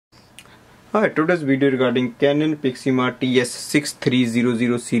Hi, today's video regarding Canon PIXMA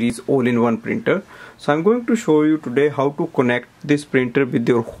TS6300 series all-in-one printer. So I'm going to show you today how to connect this printer with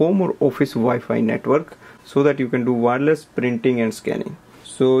your home or office Wi-Fi network so that you can do wireless printing and scanning.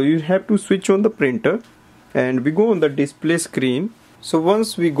 So you have to switch on the printer and we go on the display screen. So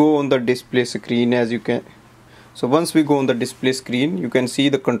once we go on the display screen, you can see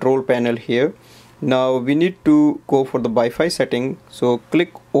the control panel here. Now we need to go for the Wi-Fi setting, so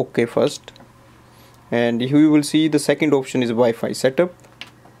click OK first, and you will see the second option is Wi-Fi setup.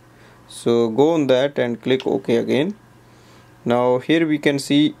 So go on that and click OK again. Now here we can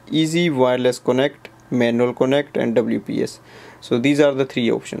see easy wireless connect, manual connect and WPS. So these are the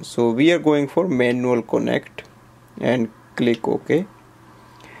three options. So we are going for manual connect and click OK.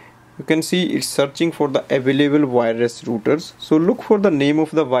 You can see it's searching for the available wireless routers. So look for the name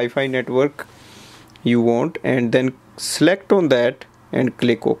of the Wi-Fi network you want and then select on that and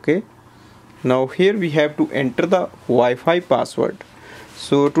click OK. Now here we have to enter the Wi-Fi password.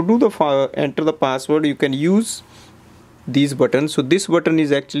 So to do the enter the password, you can use these buttons. So this button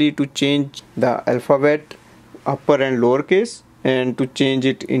is actually to change the alphabet upper and lower case and to change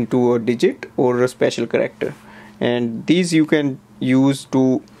it into a digit or a special character, and these you can use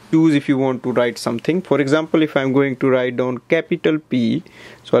to choose if you want to write something. For example, if I'm going to write down capital P,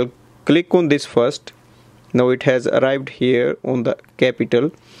 so I'll click on this first. Now it has arrived here on the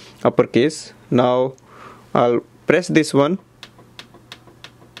capital uppercase. Now I'll press this one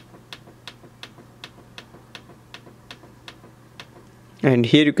and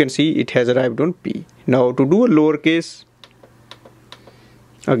here you can see it has arrived on P. Now to do a lowercase,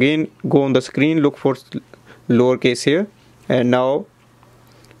 again go on the screen, look for lowercase here, and now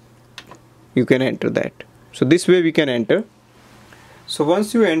you can enter that. So this way we can enter. So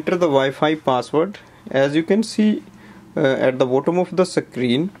once you enter the Wi-Fi password, as you can see at the bottom of the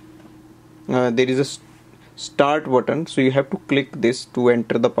screen there is a start button, so you have to click this to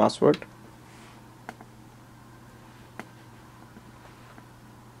enter the password.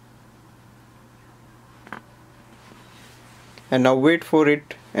 And now wait for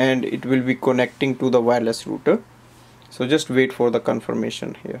it, and it will be connecting to the wireless router. So just wait for the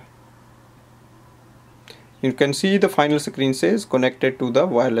confirmation here. You can see the final screen says connected to the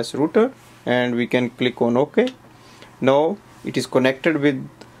wireless router, and we can click on OK. Now it is connected with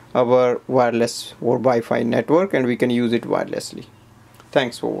our wireless or Wi-Fi network and we can use it wirelessly.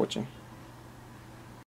 Thanks for watching.